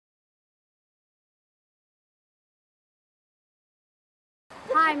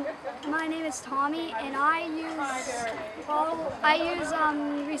Hi, my name is Tommy, and I use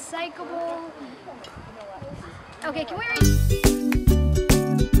recyclable. Okay, can we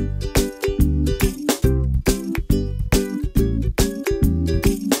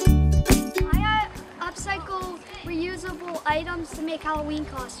I upcycle reusable items to make Halloween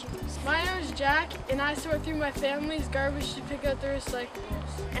costumes. My name is Jack, and I sort through my family's garbage to pick out the recyclables.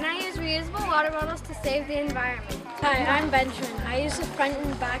 And I use reusable water bottles to save the environment. Hi, I'm Benjamin. I use the front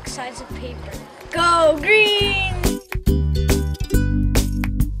and back sides of paper. Go green!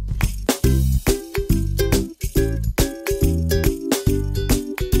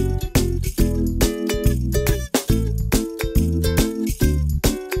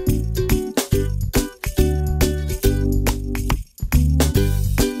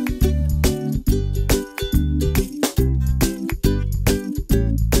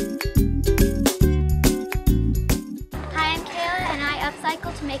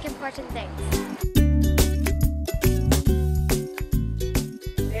 To make important things.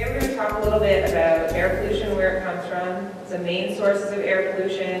 Today we're going to talk a little bit about air pollution, where it comes from, the main sources of air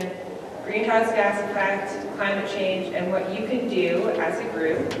pollution, greenhouse gas effect, climate change, and what you can do as a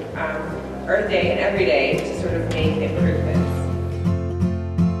group, Earth Day and every day, to sort of make improvements.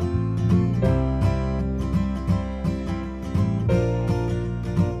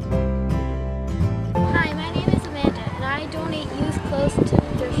 Hi, my name is Amanda, and I donate used clothes to the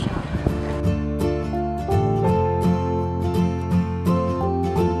thrift shop.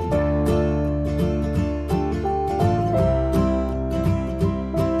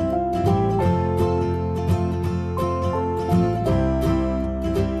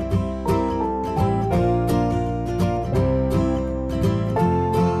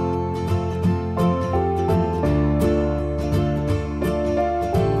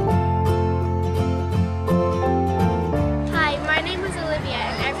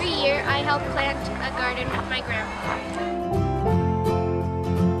 I help plant a garden with my grandpa.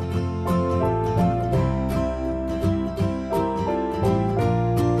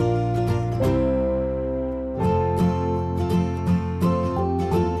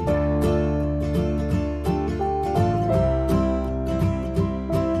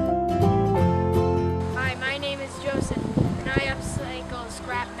 Hi, my name is Joseph, and I upcycle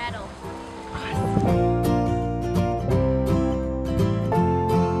scrap metal.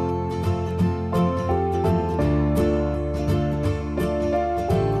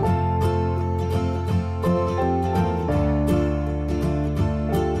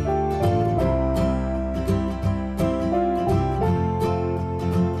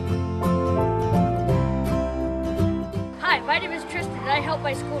 Hi, my name is Tristan, and I help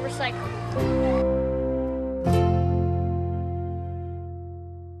my school recycle.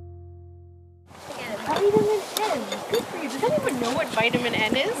 Vitamin N. Good for you. Does anyone know what vitamin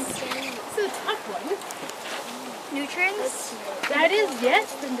N is? It's a tough one. Nutrients? That is,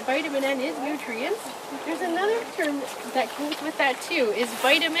 yes, the vitamin N is nutrients. There's another term that goes with that too, is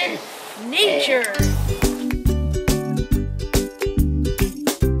vitamin nature.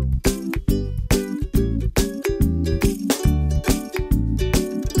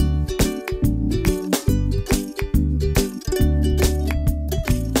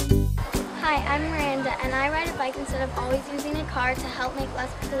 Hi, I'm Miranda, and I ride a bike instead of always using a car to help make less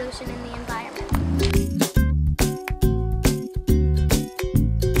pollution in the environment.